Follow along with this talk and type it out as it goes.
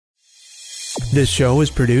This show is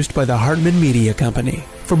produced by the Hartman Media Company.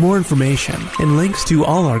 For more information and links to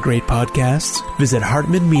all our great podcasts, visit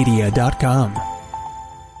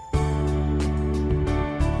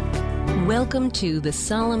hartmanmedia.com. Welcome to the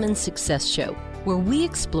Solomon Success Show, where we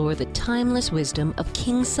explore the timeless wisdom of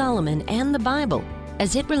King Solomon and the Bible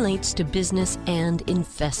as it relates to business and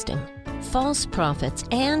investing. False prophets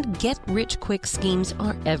and get-rich-quick schemes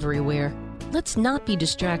are everywhere. Let's not be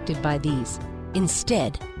distracted by these.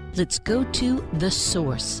 Instead, let's go to the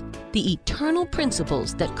source, the eternal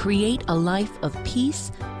principles that create a life of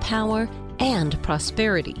peace, power, and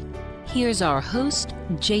prosperity. Here's our host,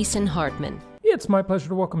 Jason Hartman. It's my pleasure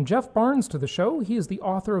to welcome Jeff Barnes to the show. He is the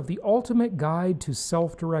author of The Ultimate Guide to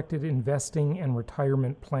Self-Directed Investing and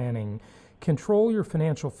Retirement Planning. Control your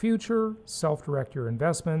financial future, self-direct your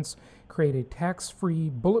investments, create a tax-free,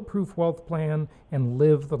 bulletproof wealth plan, and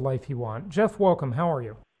live the life you want. Jeff, welcome. How are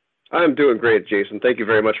you? I'm doing great, Jason. Thank you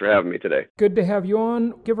very much for having me today. Good to have you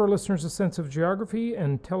on. Give our listeners a sense of geography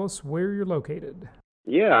and tell us where you're located.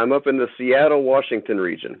 Yeah, I'm up in the Seattle, Washington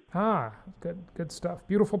region. Good stuff.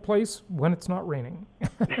 Beautiful place when it's not raining.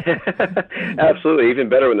 Absolutely. Even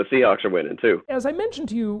better when the Seahawks are winning, too. As I mentioned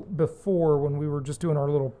to you before when we were just doing our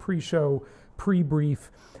little pre-show,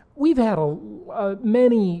 pre-brief, we've had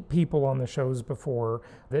many people on the shows before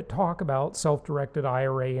that talk about self-directed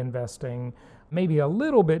IRA investing, maybe a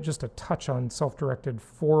little bit, just a touch on self-directed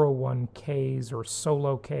 401ks or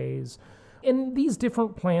solo Ks. In these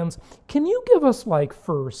different plans, can you give us,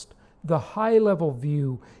 first, the high-level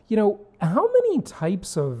view? How many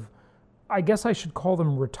types of, I guess I should call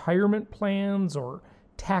them retirement plans or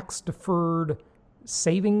tax-deferred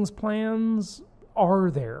savings plans are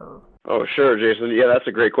there? Oh, sure, Jason. Yeah, that's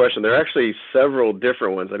a great question. There are actually several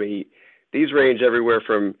different ones. I mean, these range everywhere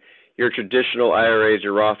from your traditional IRAs,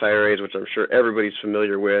 your Roth IRAs, which I'm sure everybody's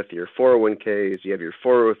familiar with, your 401ks, you have your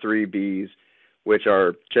 403bs, which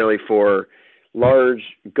are generally for large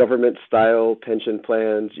government-style pension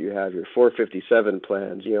plans. You have your 457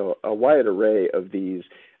 plans, a wide array of these,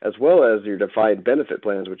 as well as your defined benefit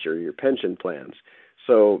plans, which are your pension plans.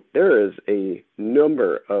 So there is a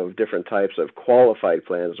number of different types of qualified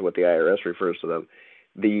plans, is what the IRS refers to them.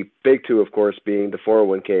 The big two, of course, being the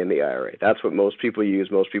 401k and the IRA. That's what most people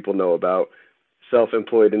use, most people know about.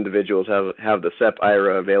 Self-employed individuals have the SEP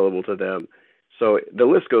IRA available to them. So the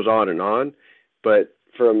list goes on, but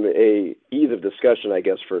from a ease of discussion, I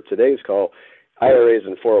guess, for today's call, IRAs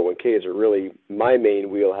and 401ks are really my main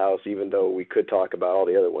wheelhouse, even though we could talk about all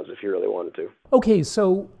the other ones if you really wanted to. Okay,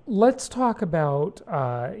 so let's talk about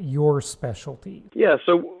your specialty. Yeah,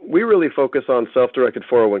 so we really focus on self-directed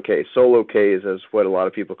 401ks, solo Ks is what a lot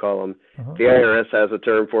of people call them. The IRS has a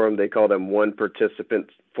term for them. They call them one-participant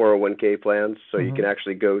 401k plans, so you can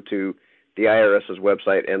actually go to the IRS's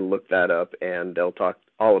website and look that up, and they'll talk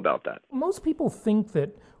all about that. Most people think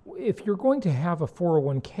that if you're going to have a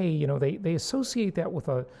 401k, they associate that with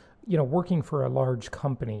working for a large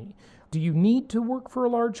company. Do you need to work for a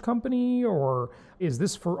large company, or is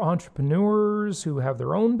this for entrepreneurs who have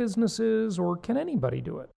their own businesses, or can anybody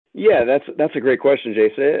do it? Yeah, that's a great question,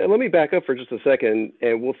 Jason. Let me back up for just a second,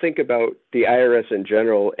 and we'll think about the IRS in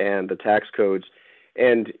general and the tax codes.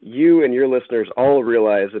 And you and your listeners all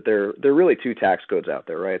realize that there are really two tax codes out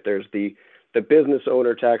there, right? There's the business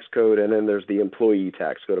owner tax code, and then there's the employee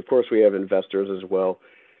tax code. Of course, we have investors as well,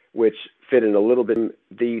 which fit in a little bit.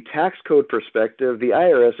 The tax code perspective, the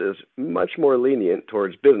IRS is much more lenient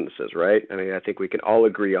towards businesses, right? I mean, I think we can all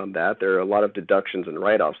agree on that. There are a lot of deductions and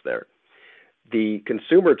write-offs there. The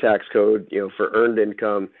consumer tax code, for earned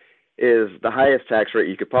income, is the highest tax rate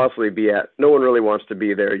you could possibly be at. No one really wants to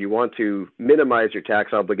be there. You want to minimize your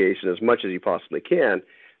tax obligation as much as you possibly can.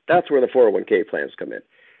 That's where the 401k plans come in.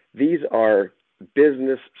 These are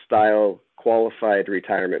business-style qualified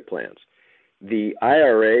retirement plans. The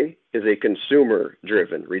IRA is a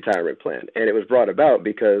consumer-driven retirement plan, and it was brought about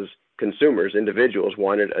because consumers, individuals,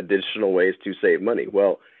 wanted additional ways to save money.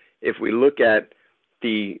 Well, if we look at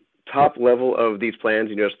the top level of these plans,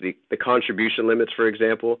 the contribution limits, for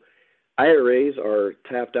example, IRAs are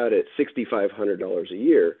tapped out at $6,500 a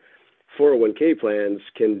year. 401k plans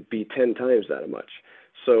can be 10 times that much.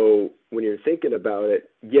 So when you're thinking about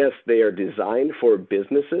it, yes, they are designed for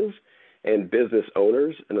businesses and business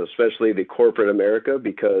owners, and especially the corporate America,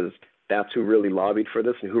 because that's who really lobbied for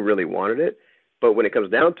this and who really wanted it. But when it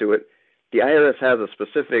comes down to it, the IRS has a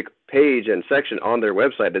specific page and section on their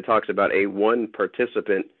website that talks about a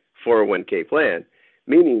one-participant 401k plan,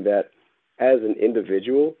 meaning that as an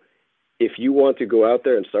individual, if you want to go out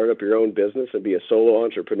there and start up your own business and be a solo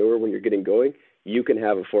entrepreneur when you're getting going, you can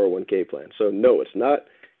have a 401k plan. So no, it's not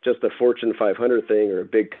just a Fortune 500 thing or a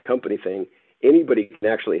big company thing. Anybody can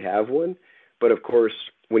actually have one, But of course,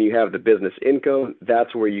 when you have the business income,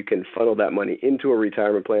 that's where you can funnel that money into a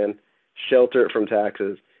retirement plan, shelter it from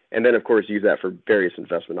taxes, and then, of course, use that for various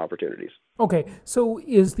investment opportunities. Okay, so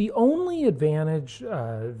is the only advantage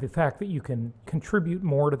the fact that you can contribute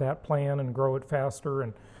more to that plan and grow it faster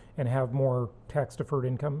and have more tax-deferred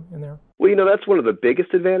income in there? Well, that's one of the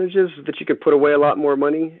biggest advantages, that you can put away a lot more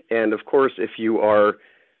money. And, of course, if you are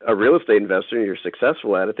a real estate investor and you're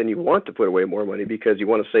successful at it, then you want to put away more money because you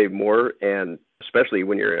want to save more. And especially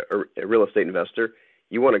when you're a real estate investor,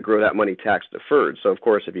 you want to grow that money tax deferred. So, of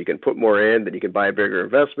course, if you can put more in, then you can buy bigger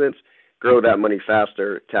investments, grow that money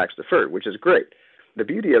faster, tax deferred, which is great. The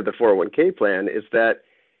beauty of the 401k plan is that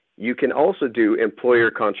you can also do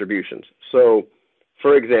employer contributions. So,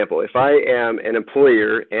 for example, if I am an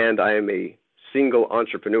employer and I am a single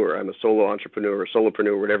entrepreneur, I'm a solo entrepreneur or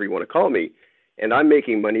solopreneur, whatever you want to call me, and I'm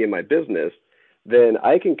making money in my business, then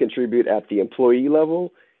I can contribute at the employee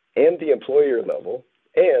level and the employer level.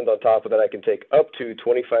 And on top of that, I can take up to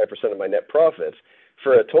 25% of my net profits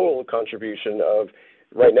for a total contribution of,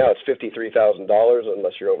 right now it's $53,000.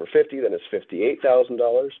 Unless you're over 50, then it's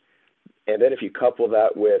 $58,000. And then if you couple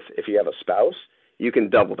that with, if you have a spouse, you can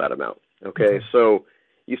double that amount. Okay, so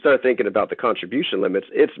you start thinking about the contribution limits.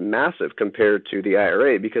 It's massive compared to the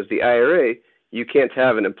IRA, because the IRA, you can't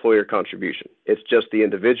have an employer contribution. It's just the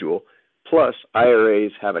individual. Plus,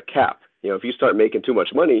 IRAs have a cap. If you start making too much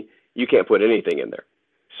money, you can't put anything in there.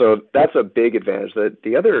 So that's a big advantage.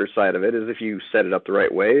 The other side of it is if you set it up the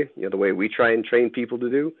right way, the way we try and train people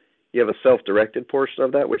to do, you have a self-directed portion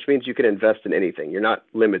of that, which means you can invest in anything. You're not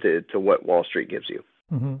limited to what Wall Street gives you.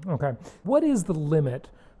 Mm-hmm. Okay. What is the limit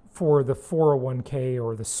for the 401k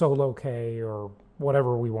or the solo K or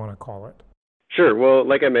whatever we want to call it? Sure. Well,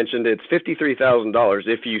 like I mentioned, it's $53,000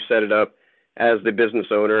 if you set it up as the business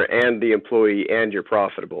owner and the employee and you're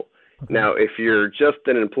profitable. Okay. Now, if you're just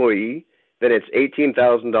an employee, then it's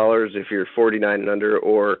 $18,000 if you're 49 and under,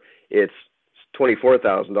 or it's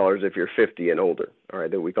 $24,000 if you're 50 and older. All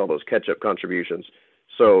right, we call those catch-up contributions.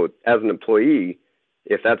 So as an employee,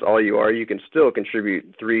 if that's all you are, you can still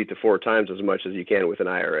contribute 3 to 4 times as much as you can with an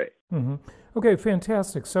IRA. Mm-hmm. Okay,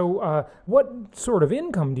 fantastic. So what sort of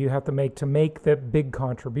income do you have to make that big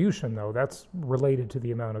contribution, though? That's related to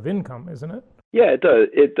the amount of income, isn't it? Yeah, it does.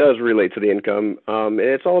 It does relate to the income. And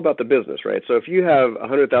it's all about the business, right? So if you have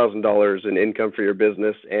 $100,000 in income for your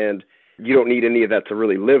business and you don't need any of that to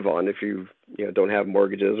really live on, if you don't have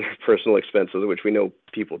mortgages or personal expenses, which we know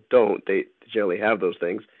people don't, they generally have those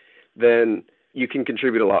things, then you can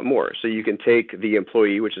contribute a lot more. So you can take the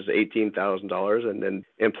employee, which is $18,000, and then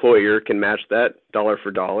employer can match that dollar for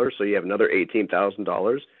dollar. So you have another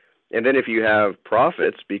 $18,000. And then if you have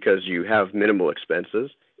profits because you have minimal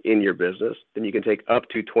expenses in your business, then you can take up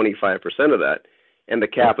to 25% of that. And the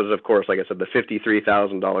cap is, of course, like I said, the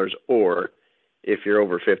 $53,000, or if you're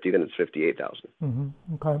over 50, then it's $58,000.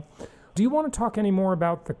 Mm-hmm. Okay. Do you want to talk any more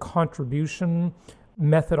about the contribution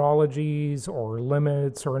methodologies or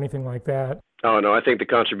limits or anything like that? Oh, no, I think the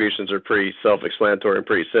contributions are pretty self-explanatory and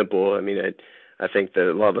pretty simple. I mean, I think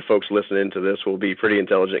that a lot of the folks listening to this will be pretty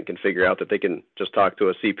intelligent and can figure out that they can just talk to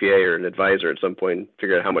a CPA or an advisor at some point and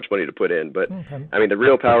figure out how much money to put in. But, okay. I mean, the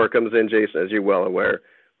real power comes in, Jason, as you're well aware,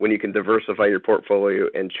 when you can diversify your portfolio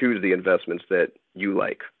and choose the investments that you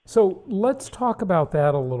like. So let's talk about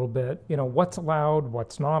that a little bit. What's allowed,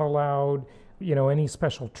 what's not allowed, any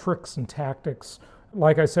special tricks and tactics.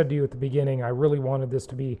 Like I said to you at the beginning, I really wanted this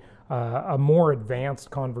to be a more advanced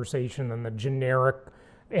conversation than the generic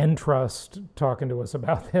Entrust talking to us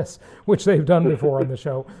about this, which they've done before on the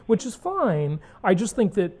show, which is fine. I just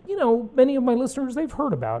think that, many of my listeners, they've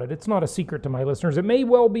heard about it. It's not a secret to my listeners. It may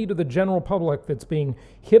well be to the general public that's being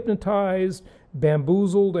hypnotized,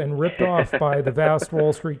 bamboozled, and ripped off by the vast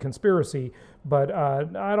Wall Street conspiracy. But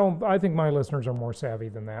I think my listeners are more savvy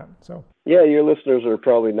than that. So yeah, your listeners are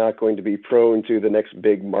probably not going to be prone to the next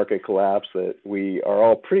big market collapse that we are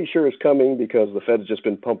all pretty sure is coming because the Fed's just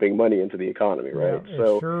been pumping money into the economy, right? Yeah,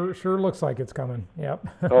 so sure looks like it's coming. Yep.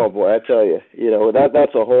 Oh boy, I tell you,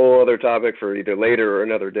 that's a whole other topic for either later or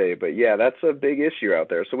another day. But yeah, that's a big issue out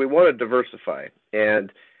there. So we want to diversify,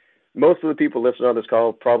 and most of the people listening on this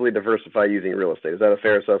call probably diversify using real estate. Is that a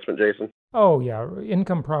fair assessment, Jason? Oh, yeah.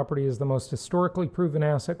 Income property is the most historically proven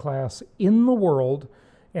asset class in the world,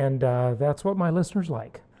 and that's what my listeners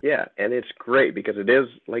like. Yeah, and it's great because it is,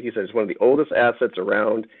 like you said, it's one of the oldest assets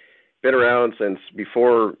around, been around since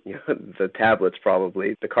before the tablets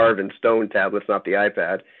probably, the carved in stone tablets, not the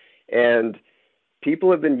iPad. And people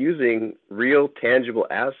have been using real tangible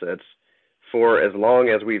assets for as long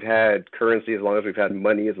as we've had currency, as long as we've had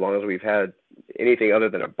money, as long as we've had anything other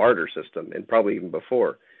than a barter system, and probably even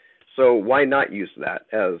before. So why not use that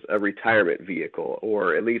as a retirement vehicle,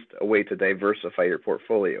 or at least a way to diversify your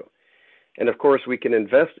portfolio? And of course, we can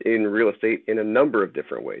invest in real estate in a number of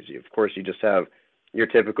different ways. Of course, you just have your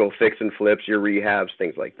typical fix and flips, your rehabs,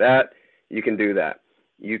 things like that. You can do that.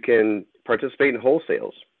 You can participate in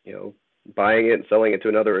wholesales, buying it and selling it to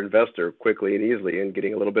another investor quickly and easily and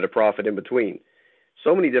getting a little bit of profit in between.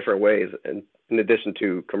 So many different ways. And in addition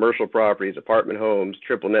to commercial properties, apartment homes,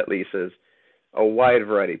 triple net leases, a wide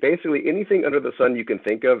variety. Basically, anything under the sun you can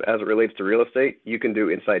think of as it relates to real estate, you can do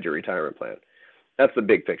inside your retirement plan. That's the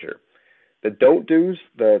big picture. The don't do's,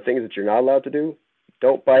 the things that you're not allowed to do,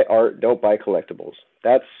 don't buy art, don't buy collectibles.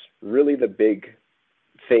 That's really the big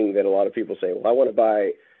thing that a lot of people say, well, I want to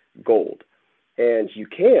buy gold. And you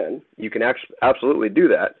can absolutely do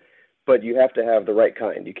that, but you have to have the right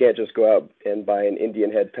kind. You can't just go out and buy an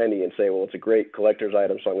Indian head penny and say, well, it's a great collector's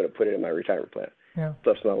item, so I'm going to put it in my retirement plan. Yeah.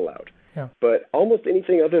 That's not allowed. Yeah. But almost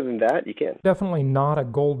anything other than that, you can. Definitely not a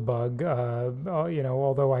gold bug,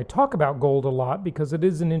 although I talk about gold a lot because it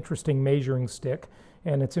is an interesting measuring stick,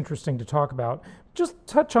 and it's interesting to talk about. Just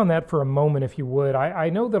touch on that for a moment, if you would. I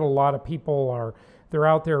know that a lot of people they're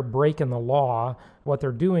out there breaking the law. What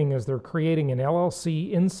they're doing is they're creating an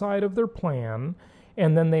LLC inside of their plan,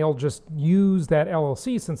 and then they'll just use that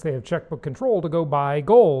LLC, since they have checkbook control, to go buy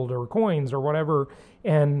gold or coins or whatever,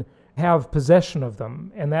 and have possession of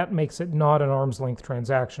them, and that makes it not an arm's length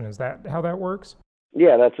transaction. Is that how that works?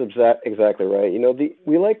 Yeah, that's exactly right.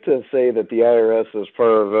 We like to say that the IRS is part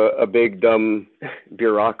of a big dumb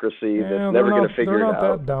bureaucracy that's never going to figure it out. They're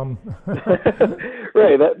not that dumb.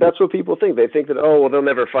 Right. That's what people think. They think that, they'll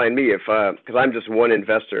never find me because I'm just one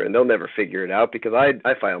investor, and they'll never figure it out because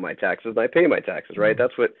I file my taxes and I pay my taxes. Right.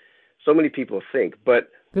 That's what so many people think. But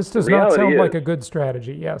this does not sound like a good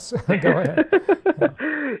strategy. Yes. Go ahead.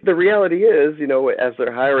 The reality is, as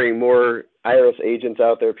they're hiring more IRS agents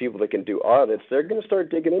out there, people that can do audits, they're going to start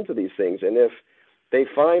digging into these things. And if they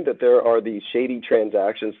find that there are these shady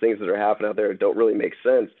transactions, things that are happening out there that don't really make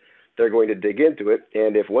sense, they're going to dig into it.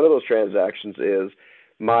 And if one of those transactions is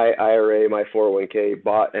my IRA, my 401k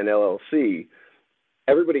bought an LLC,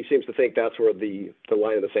 everybody seems to think that's where the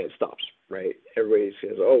line of the sand stops, right? Everybody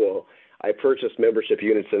says, I purchased membership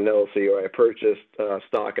units in an LLC, or I purchased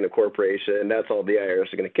stock in a corporation, and that's all the IRS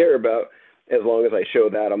is going to care about as long as I show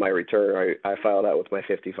that on my return, or I file that with my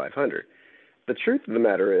 5500. The truth of the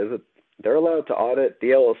matter is that they're allowed to audit the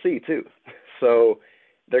LLC too. So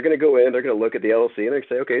they're going to go in, they're going to look at the LLC, and they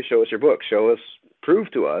say, okay, show us your book.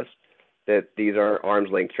 Prove to us that these are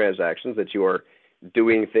arm's length transactions, that you are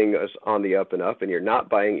doing things on the up and up, and you're not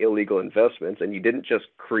buying illegal investments, and you didn't just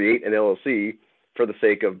create an LLC for the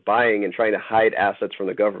sake of buying and trying to hide assets from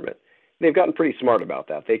the government. They've gotten pretty smart about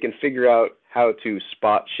that. They can figure out how to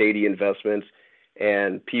spot shady investments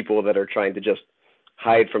and people that are trying to just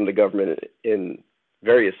hide from the government in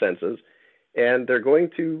various senses, and they're going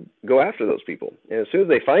to go after those people. And as soon as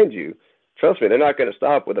they find you, trust me, they're not going to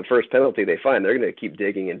stop with the first penalty they find. They're going to keep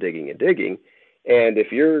digging and digging and digging. And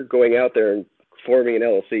if you're going out there and forming an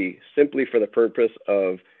LLC simply for the purpose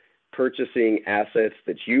of purchasing assets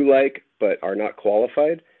that you like but are not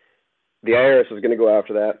qualified, the IRS is going to go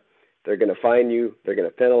after that. They're going to fine you. They're going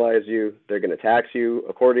to penalize you. They're going to tax you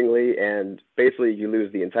accordingly. And basically, you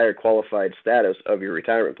lose the entire qualified status of your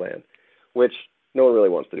retirement plan, which no one really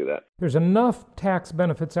wants to do that. There's enough tax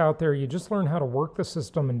benefits out there. You just learn how to work the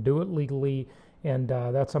system and do it legally, and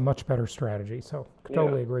that's a much better strategy. So I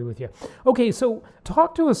totally agree with you. Okay, so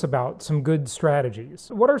talk to us about some good strategies.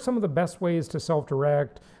 What are some of the best ways to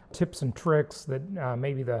self-direct, tips and tricks that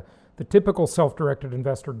maybe the typical self-directed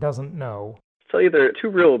investor doesn't know? I'll tell you, there are two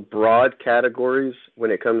real broad categories when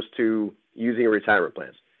it comes to using retirement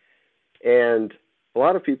plans. And a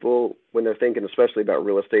lot of people, when they're thinking especially about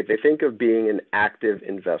real estate, they think of being an active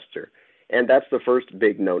investor. And that's the first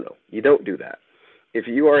big no-no. You don't do that. If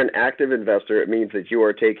you are an active investor, it means that you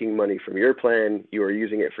are taking money from your plan, you are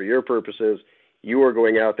using it for your purposes, you are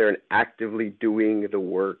going out there and actively doing the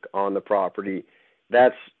work on the property.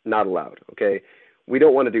 That's not allowed, okay? We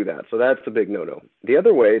don't want to do that, so that's the big no-no. The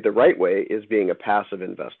other way, the right way, is being a passive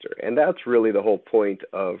investor, and that's really the whole point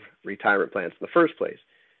of retirement plans in the first place.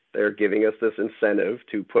 They're giving us this incentive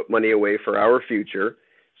to put money away for our future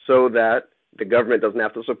so that the government doesn't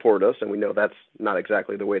have to support us, and we know that's not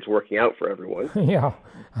exactly the way it's working out for everyone. Yeah,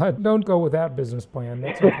 don't go with that business plan.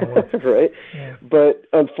 That's not going to work. Right? Yeah. But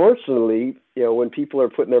unfortunately, when people are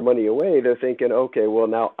putting their money away, they're thinking, okay, well,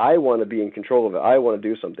 now I want to be in control of it. I want to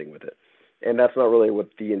do something with it. And that's not really what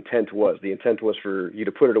the intent was. The intent was for you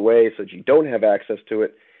to put it away so that you don't have access to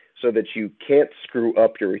it, so that you can't screw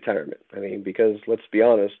up your retirement. I mean, because let's be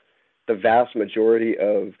honest, the vast majority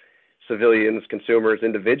of civilians, consumers,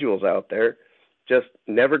 individuals out there just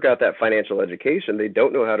never got that financial education. They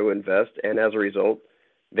don't know how to invest, and as a result,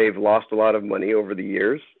 they've lost a lot of money over the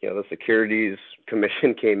years. The Securities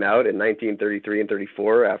Commission came out in 1933 and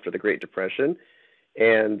 34 after the Great Depression,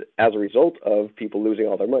 and as a result of people losing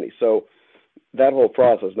all their money. So that whole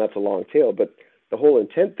process, and that's a long tail, but the whole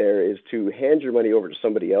intent there is to hand your money over to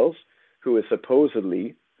somebody else who is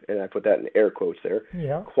supposedly, and I put that in air quotes there,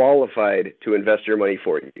 qualified to invest your money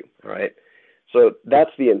for you, all right? So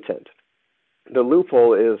that's the intent. The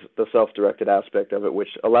loophole is the self-directed aspect of it, which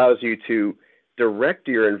allows you to direct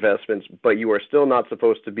your investments, but you are still not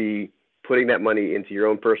supposed to be putting that money into your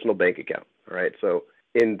own personal bank account, all right? So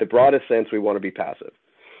in the broadest sense, we want to be passive.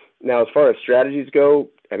 Now, as far as strategies go,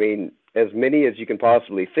 I mean, as many as you can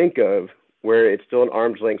possibly think of where it's still an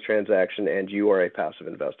arm's length transaction and you are a passive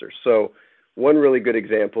investor. So one really good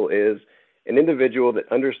example is an individual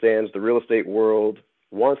that understands the real estate world,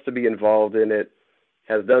 wants to be involved in it,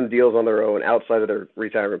 has done deals on their own outside of their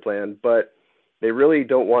retirement plan, but they really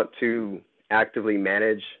don't want to actively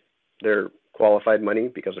manage their qualified money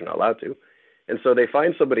because they're not allowed to. And so they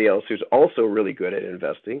find somebody else who's also really good at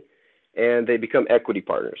investing, and they become equity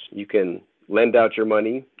partners. You can lend out your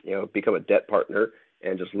money, become a debt partner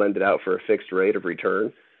and just lend it out for a fixed rate of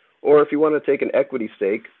return. Or if you want to take an equity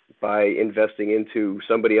stake by investing into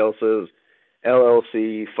somebody else's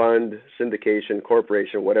LLC, fund, syndication,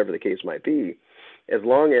 corporation, whatever the case might be, as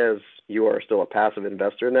long as you are still a passive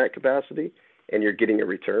investor in that capacity and you're getting a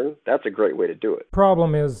return, that's a great way to do it.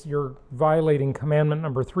 Problem is you're violating commandment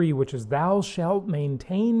number 3, which is thou shalt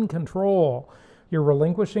maintain control. You're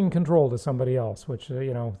relinquishing control to somebody else, which,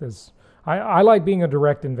 is... I like being a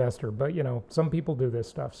direct investor, but, some people do this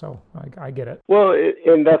stuff, so I get it. Well,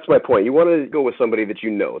 and that's my point. You want to go with somebody that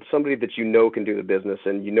somebody that can do the business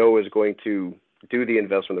and is going to do the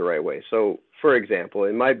investment the right way. So, for example,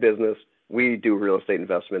 in my business, we do real estate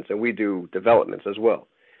investments and we do developments as well.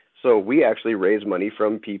 So we actually raise money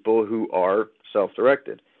from people who are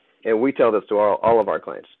self-directed. And we tell this to all of our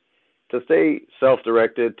clients. To stay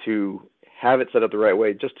self-directed, to have it set up the right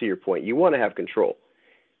way, just to your point, you want to have control.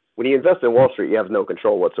 When you invest in Wall Street, you have no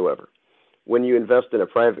control whatsoever. When you invest in a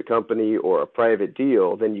private company or a private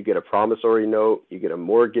deal, then you get a promissory note, you get a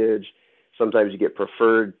mortgage, sometimes you get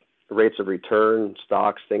preferred rates of return,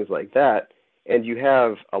 stocks, things like that. And you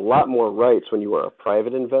have a lot more rights when you are a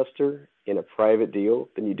private investor in a private deal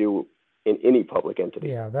than you do in any public entity.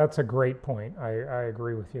 Yeah, that's a great point. I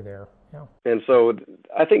agree with you there. Yeah. And so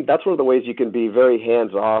I think that's one of the ways you can be very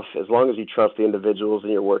hands-off as long as you trust the individuals that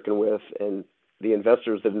you're working with. And the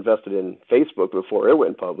investors that invested in Facebook before it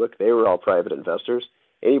went public, they were all private investors.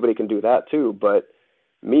 Anybody can do that too. But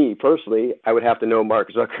me personally, I would have to know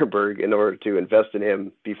Mark Zuckerberg in order to invest in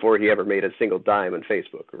him before he ever made a single dime on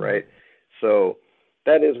Facebook, right? So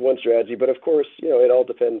that is one strategy. But of course, it all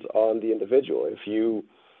depends on the individual. If you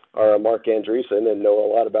are a Mark Andreessen and know a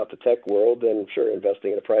lot about the tech world, then sure,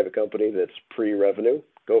 investing in a private company that's pre-revenue,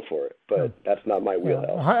 go for it. But that's not my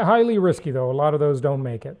wheelhouse. Highly risky, though. A lot of those don't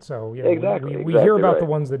make it. So exactly, we hear about the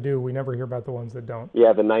ones that do. We never hear about the ones that don't.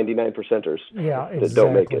 Yeah, the 99%ers that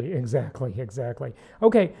don't make it. Exactly.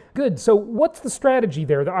 Okay, good. So what's the strategy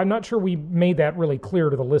there? I'm not sure we made that really clear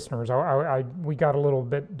to the listeners. We got a little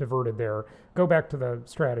bit diverted there. Go back to the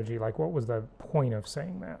strategy. Like, what was the point of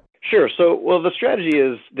saying that? Sure. So, the strategy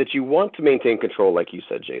is that you want to maintain control, like you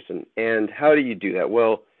said, Jason. And how do you do that?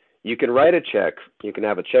 Well, you can write a check. You can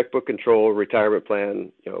have a checkbook control, retirement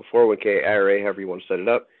plan, 401k, IRA, however you want to set it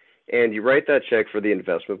up. And you write that check for the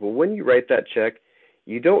investment. But when you write that check,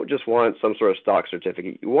 you don't just want some sort of stock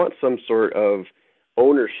certificate. You want some sort of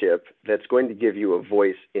ownership that's going to give you a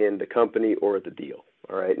voice in the company or the deal.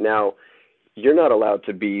 All right. Now, you're not allowed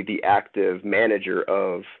to be the active manager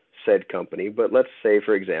of said company, but let's say,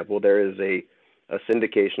 for example, there is a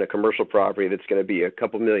syndication, a commercial property that's going to be a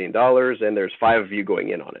couple $1 million, and there's 5 of you going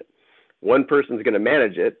in on it. One person's going to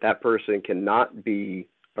manage it. That person cannot be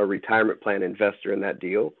a retirement plan investor in that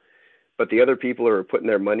deal, but the other people who are putting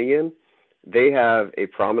their money in, they have a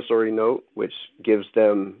promissory note, which gives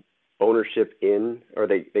them ownership in, or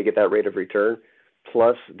they get that rate of return,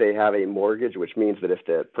 plus they have a mortgage, which means that if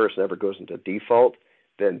the person ever goes into default,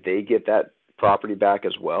 then they get that property back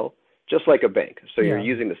as well, just like a bank. So you're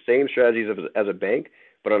using the same strategies as a bank,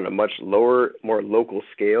 but on a much lower, more local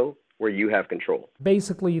scale where you have control.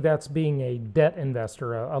 Basically, that's being a debt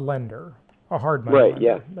investor, a lender, a hard money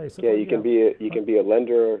lender. Basically. Yeah, you can be a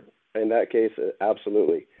lender in that case,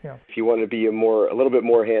 absolutely. Yeah. If you want to be a little bit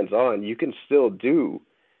more hands-on, you can still do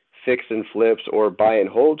fix and flips or buy and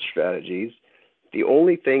hold strategies. The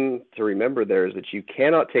only thing to remember there is that you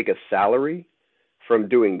cannot take a salary from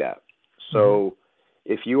doing that. So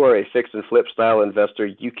if you are a fix and flip style investor,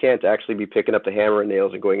 you can't actually be picking up the hammer and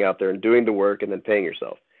nails and going out there and doing the work and then paying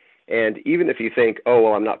yourself. And even if you think, oh,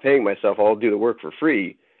 well, I'm not paying myself, I'll do the work for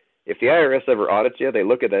free. If the IRS ever audits you, they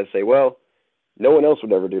look at that and say, well, no one else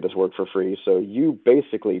would ever do this work for free. So you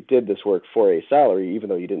basically did this work for a salary, even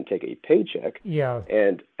though you didn't take a paycheck. Yeah.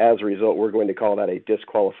 And as a result, we're going to call that a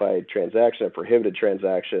disqualified transaction, a prohibited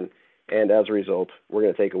transaction. And as a result, we're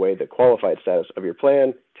going to take away the qualified status of your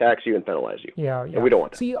plan, tax you, and penalize you. Yeah. And we don't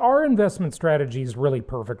want that. See, our investment strategy is really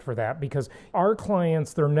perfect for that because our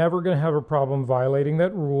clients, they're never going to have a problem violating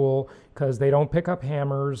that rule because they don't pick up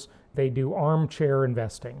hammers. They do armchair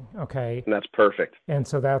investing, okay? And that's perfect. And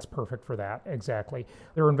so that's perfect for that, exactly.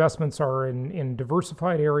 Their investments are in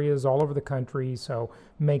diversified areas all over the country, so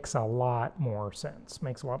makes a lot more sense.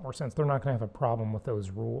 They're not going to have a problem with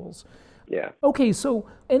those rules. Yeah. Okay, so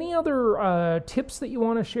any other tips that you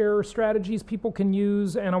want to share, strategies people can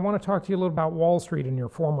use? And I want to talk to you a little about Wall Street in your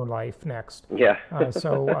former life next. Yeah.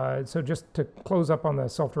 So just to close up on the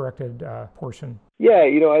self-directed portion. Yeah,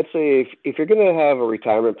 I'd say if you're going to have a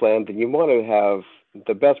retirement plan, then you want to have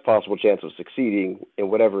the best possible chance of succeeding in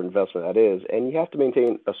whatever investment that is, and you have to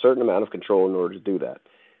maintain a certain amount of control in order to do that.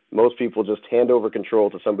 Most people just hand over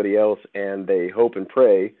control to somebody else, and they hope and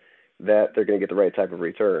pray that they're going to get the right type of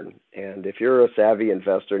return. And if you're a savvy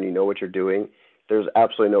investor and you know what you're doing, there's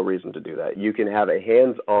absolutely no reason to do that. You can have a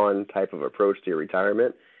hands-on type of approach to your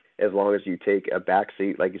retirement. As long as you take a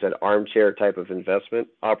backseat, like you said, armchair type of investment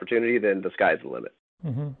opportunity, then the sky's the limit.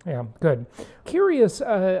 Mm-hmm. Yeah, good. Curious,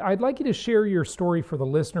 I'd like you to share your story for the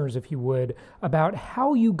listeners, if you would, about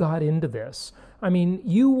how you got into this. I mean,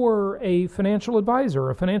 you were a financial advisor,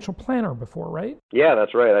 a financial planner before, right? Yeah,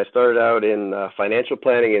 that's right. I started out in financial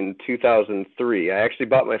planning in 2003. I actually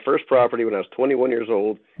bought my first property when I was 21 years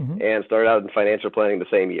old and started out in financial planning the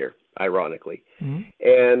same year, ironically.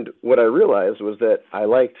 And what I realized was that I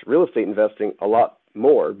liked real estate investing a lot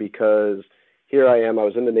more because here I am, I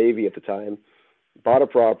was in the Navy at the time, bought a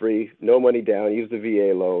property, no money down, used the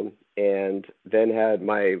VA loan, and then had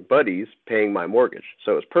my buddies paying my mortgage.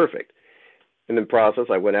 So it was perfect. In the process,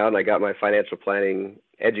 I went out and I got my financial planning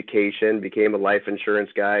education, became a life insurance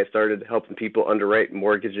guy, started helping people underwrite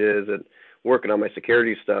mortgages and working on my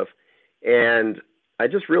security stuff. And I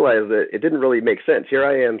just realized that it didn't really make sense. Here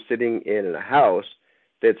I am sitting in a house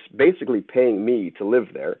that's basically paying me to live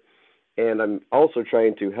there. And I'm also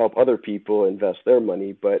trying to help other people invest their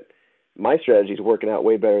money, but my strategy is working out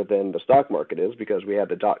way better than the stock market is because we had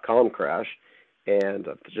the dot-com crash. And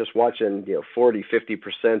just watching, 40,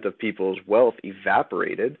 50% of people's wealth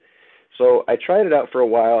evaporated. So I tried it out for a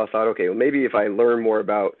while. I thought, okay, well, maybe if I learn more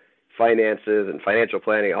about finances and financial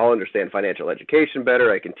planning, I'll understand financial education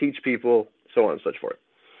better. I can teach people, so on and so forth.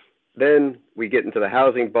 Then we get into the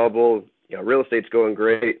housing bubble. Real estate's going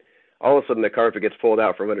great. All of a sudden, the carpet gets pulled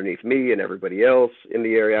out from underneath me and everybody else in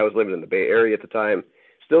the area. I was living in the Bay Area at the time,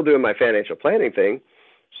 still doing my financial planning thing.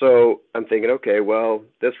 So I'm thinking, okay, well,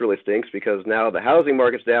 this really stinks because now the housing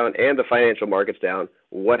market's down and the financial market's down.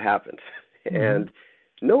 What happened? And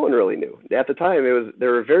no one really knew. At the time,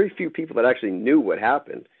 there were very few people that actually knew what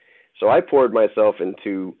happened. So I poured myself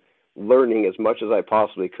into learning as much as I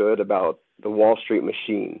possibly could about the Wall Street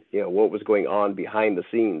machine, what was going on behind the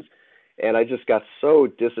scenes. And I just got so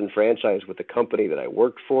disenfranchised with the company that I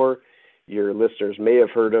worked for. Your listeners may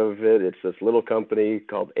have heard of it. It's this little company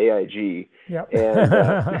called AIG. Yep.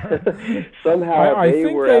 And somehow they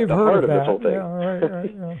were at the heart of this whole thing.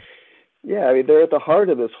 Yeah. Yeah, I mean, they're at the heart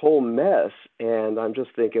of this whole mess. And I'm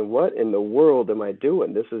just thinking, what in the world am I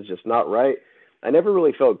doing? This is just not right. I never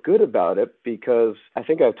really felt good about it because I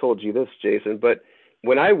think I've told you this, Jason, but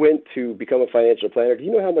when I went to become a financial planner, do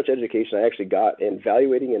you know how much education I actually got in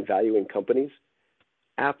evaluating and valuing companies?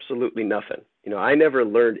 Absolutely nothing. I never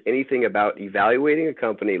learned anything about evaluating a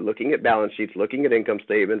company, looking at balance sheets, looking at income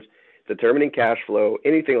statements, determining cash flow,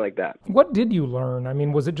 anything like that. What did you learn? I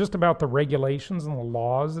mean, was it just about the regulations and the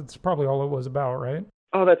laws? It's probably all it was about, right?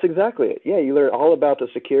 Oh, that's exactly it. Yeah, you learn all about the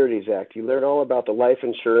Securities Act. You learn all about the life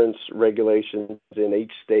insurance regulations in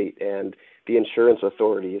each state and the insurance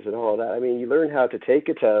authorities and all of that. I mean, you learn how to take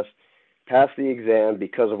a test, pass the exam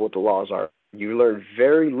because of what the laws are. You learn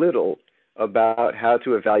very little about how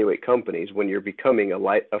to evaluate companies when you're becoming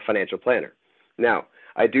a financial planner. Now,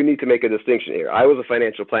 I do need to make a distinction here. I was a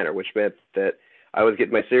financial planner, which meant that I was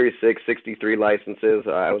getting my Series 6, 63 licenses.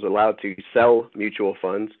 I was allowed to sell mutual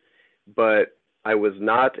funds, but I was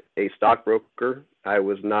not a stockbroker. I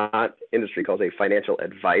was not industry calls a financial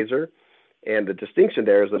advisor. And the distinction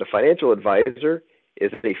there is that a financial advisor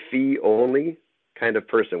is a fee-only kind of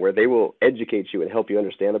person where they will educate you and help you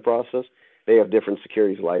understand the process. They have different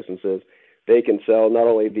securities licenses. They can sell not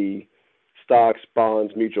only the stocks,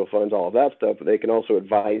 bonds, mutual funds, all of that stuff, but they can also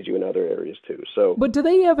advise you in other areas too. So, but do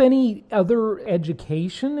they have any other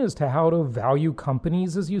education as to how to value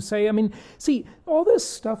companies, as you say? I mean, see, all this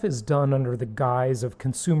stuff is done under the guise of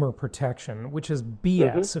consumer protection, which is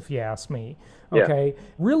BS, if you ask me. Okay. Yeah.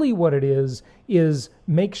 Really what it is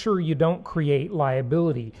make sure you don't create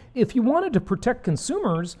liability. If you wanted to protect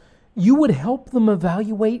consumers, you would help them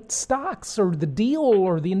evaluate stocks or the deal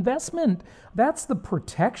or the investment. That's the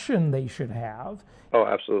protection they should have. Oh,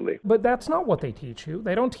 absolutely. But that's not what they teach you.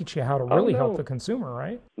 They don't teach you how to really help the consumer,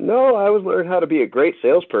 right? No, I was learning how to be a great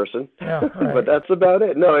salesperson. Yeah, right. But that's about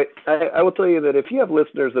it. No, I will tell you that if you have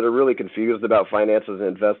listeners that are really confused about finances and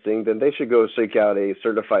investing, then they should go seek out a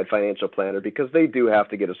certified financial planner, because they do have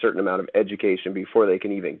to get a certain amount of education before they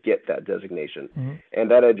can even get that designation. Mm-hmm. And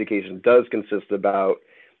that education does consist about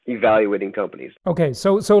evaluating companies. Okay,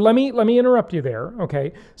 so let me interrupt you there.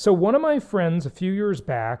 Okay, so one of my friends a few years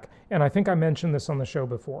back, and I think I mentioned this on the show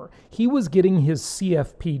before, he was getting his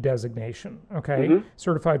CFP designation, okay,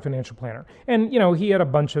 Certified Financial Planner. And, he had a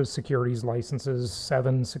bunch of securities licenses,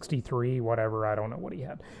 763, whatever, I don't know what he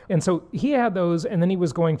had. And so he had those, and then he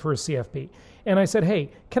was going for a CFP. And I said, hey,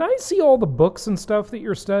 can I see all the books and stuff that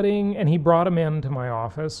you're studying? And he brought them into my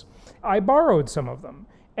office. I borrowed some of them.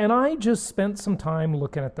 And I just spent some time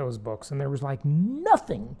looking at those books, and there was like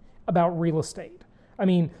nothing about real estate. I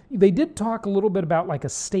mean, they did talk a little bit about like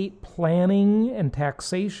estate planning and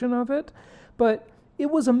taxation of it, but it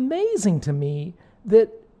was amazing to me that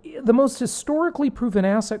the most historically proven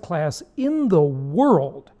asset class in the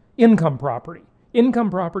world, income property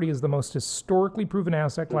is the most historically proven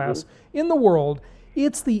asset class in the world.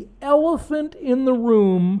 It's the elephant in the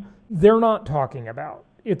room they're not talking about.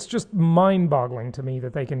 It's just mind-boggling to me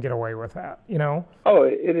that they can get away with that, Oh,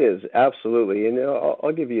 it is, absolutely. And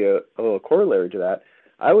I'll give you a little corollary to that.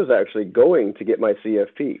 I was actually going to get my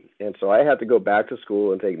CFP, and so I had to go back to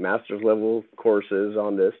school and take master's level courses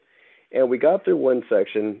on this. And we got through one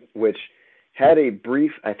section which had a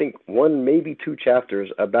brief, I think 1, maybe 2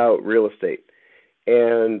 chapters about real estate.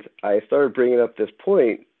 And I started bringing up this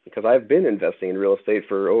point because I've been investing in real estate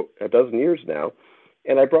for a dozen years now.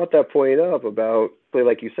 And I brought that point up about,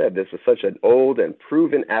 like you said, this is such an old and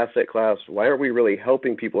proven asset class. Why aren't we really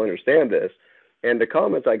helping people understand this? And the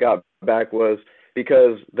comments I got back was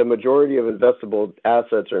because the majority of investable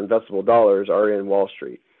assets or investable dollars are in Wall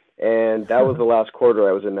Street. And that was the last quarter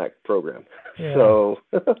I was in that program. Yeah. So,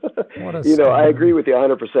 I agree with you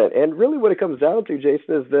 100%. And really what it comes down to,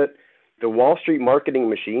 Jason, is that the Wall Street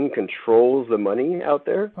marketing machine controls the money out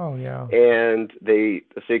there. Oh, yeah. And the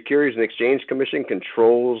Securities and Exchange Commission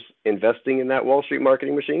controls investing in that Wall Street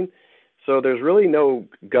marketing machine. So there's really no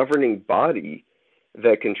governing body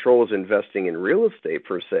that controls investing in real estate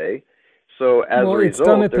per se. So as a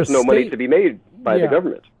result, there's no money to be made by the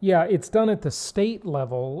government. Yeah, it's done at the state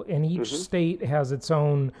level, and each state has its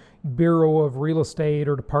own Bureau of Real Estate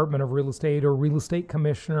or Department of Real Estate or Real Estate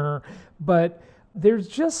Commissioner. But there's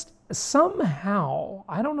just somehow,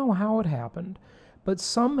 I don't know how it happened, but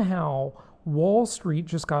somehow Wall Street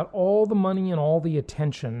just got all the money and all the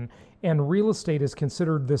attention, and real estate is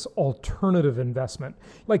considered this alternative investment.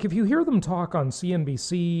 Like if you hear them talk on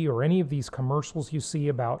CNBC or any of these commercials you see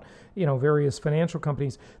about, various financial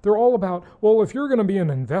companies, they're all about, well, if you're going to be an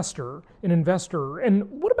investor, and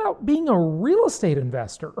what about being a real estate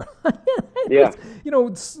investor? Yeah.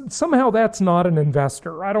 Somehow that's not an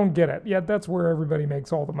investor. I don't get it. Yet that's where everybody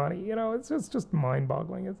makes all the money. It's just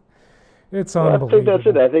mind-boggling. It's unbelievable. I think that's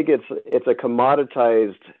it. I think it's a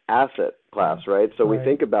commoditized asset class, right? So we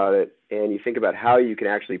think about it, and you think about how you can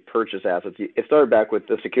actually purchase assets. It started back with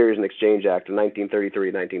the Securities and Exchange Act of 1933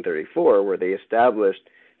 and 1934, where they established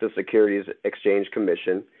the Securities Exchange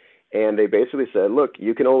Commission, and they basically said, look,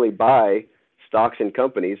 you can only buy stocks in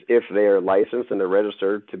companies if they are licensed and they're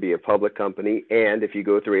registered to be a public company, and if you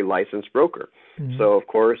go through a licensed broker. Mm-hmm. So, of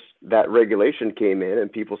course, that regulation came in,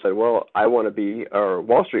 and people said, well, I want to be a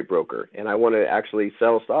Wall Street broker, and I want to actually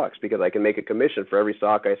sell stocks because I can make a commission for every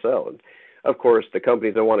stock I sell. And, of course, the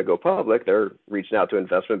companies that want to go public, they're reaching out to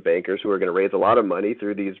investment bankers who are going to raise a lot of money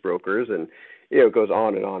through these brokers, and it goes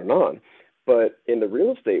on and on and on. But in the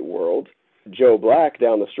real estate world, Joe Black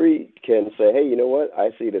down the street can say, hey, you know what? I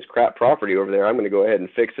see this crap property over there. I'm going to go ahead and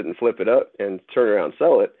fix it and flip it up and turn around and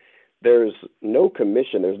sell it. There's no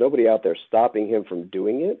commission. There's nobody out there stopping him from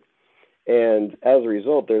doing it. And as a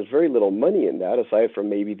result, there's very little money in that aside from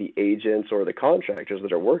maybe the agents or the contractors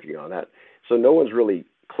that are working on that. So no one's really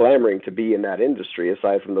clamoring to be in that industry,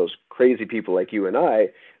 aside from those crazy people like you and I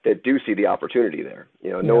that do see the opportunity there.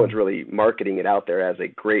 No one's really marketing it out there as a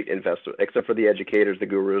great investment, except for the educators, the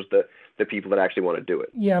gurus, the people that actually want to do it.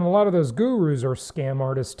 Yeah, and a lot of those gurus are scam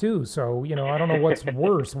artists too. So, I don't know what's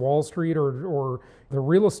worse, Wall Street or the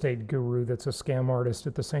real estate guru that's a scam artist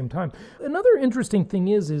at the same time. Another interesting thing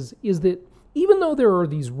is that even though there are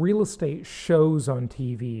these real estate shows on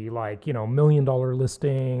TV, like, $1 Million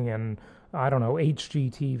Listing and I don't know,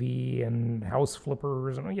 HGTV and House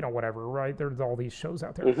Flippers and, whatever, right? There's all these shows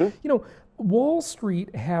out there. Mm-hmm. Wall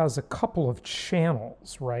Street has a couple of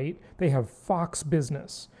channels, right? They have Fox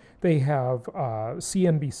Business, they have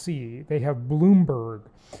CNBC, they have Bloomberg,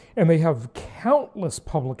 and they have countless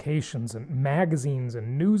publications and magazines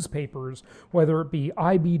and newspapers, whether it be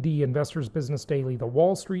IBD, Investors Business Daily, the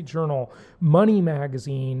Wall Street Journal, Money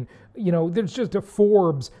Magazine, there's just a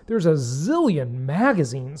Forbes, there's a zillion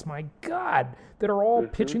magazines, my God, that are all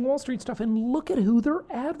pitching Wall Street stuff. And look at who their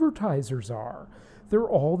advertisers are. They're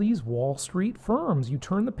all these Wall Street firms. You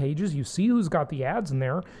turn the pages, you see who's got the ads in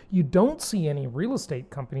there. You don't see any real estate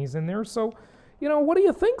companies in there. So, what do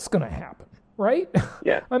you think's going to happen? Right?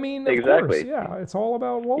 Yeah. I mean, exactly. Of course, yeah, it's all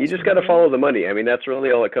about Wall Street. You just got to follow the money. I mean, that's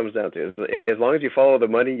really all it comes down to. As long as you follow the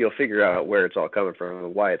money, you'll figure out where it's all coming from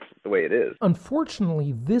and why it's the way it is.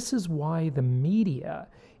 Unfortunately, this is why the media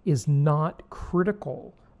is not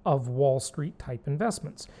critical of Wall Street type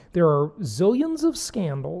investments. There are zillions of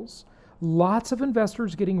scandals, lots of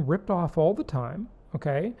investors getting ripped off all the time,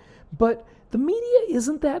 okay? But the media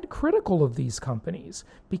isn't that critical of these companies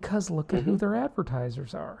because look at who their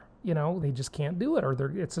advertisers are. They just can't do it, or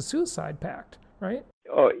it's a suicide pact, right?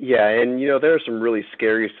 Oh, yeah, and there are some really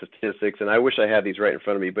scary statistics, and I wish I had these right in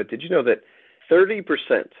front of me, but did you know that 30%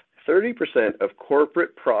 of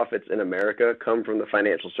corporate profits in America come from the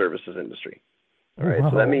financial services industry? All right,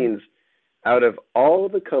 So that means out of all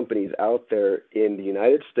the companies out there in the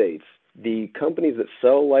United States, the companies that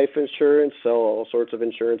sell life insurance, sell all sorts of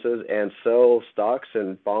insurances, and sell stocks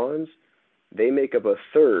and bonds, they make up a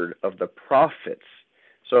third of the profits.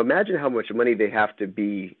 So imagine how much money they have to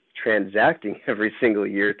be transacting every single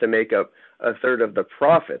year to make up a third of the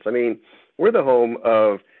profits. I mean, we're the home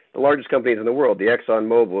of the largest companies in the world, the Exxon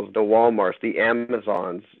Mobils, the Walmarts, the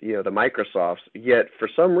Amazons, the Microsofts. Yet for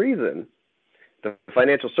some reason, the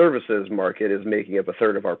financial services market is making up a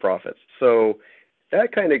third of our profits. So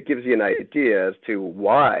that kind of gives you an idea as to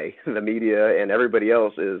why the media and everybody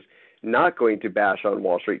else is not going to bash on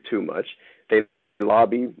Wall Street too much. They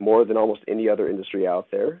lobby more than almost any other industry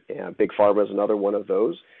out there. And Big Pharma is another one of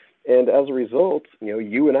those. And as a result,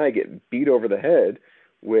 you and I get beat over the head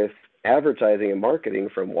with advertising and marketing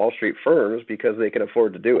from Wall Street firms because they can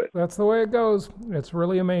afford to do it. That's the way it goes. It's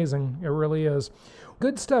really amazing. It really is.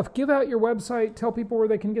 Good stuff. Give out your website. Tell people where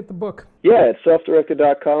they can get the book. Yeah, it's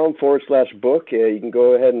selfdirected.com/book. You can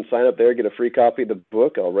go ahead and sign up there, get a free copy of the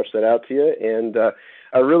book. I'll rush that out to you. And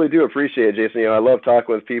I really do appreciate it, Jason. I love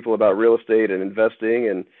talking with people about real estate and investing,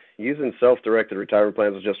 and using self-directed retirement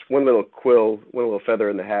plans is just one little feather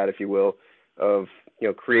in the hat, if you will, of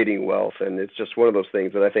creating wealth. And it's just one of those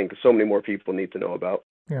things that I think so many more people need to know about.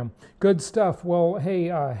 Yeah, good stuff. Well, hey,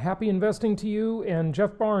 happy investing to you. And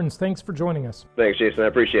Jeff Barnes, thanks for joining us. Thanks, Jason. I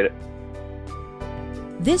appreciate it.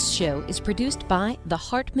 This show is produced by the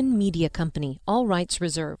Hartman Media Company, all rights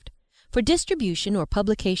reserved. For distribution or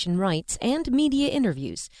publication rights and media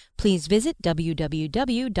interviews, please visit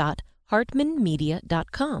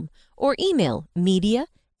www.hartmanmedia.com or email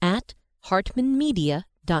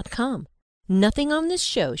media@hartmanmedia.com. Nothing on this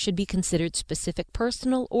show should be considered specific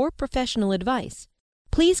personal or professional advice.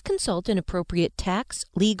 Please consult an appropriate tax,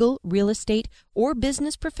 legal, real estate, or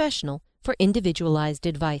business professional for individualized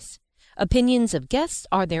advice. Opinions of guests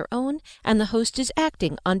are their own, and the host is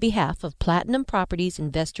acting on behalf of Platinum Properties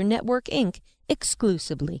Investor Network, Inc.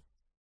 exclusively.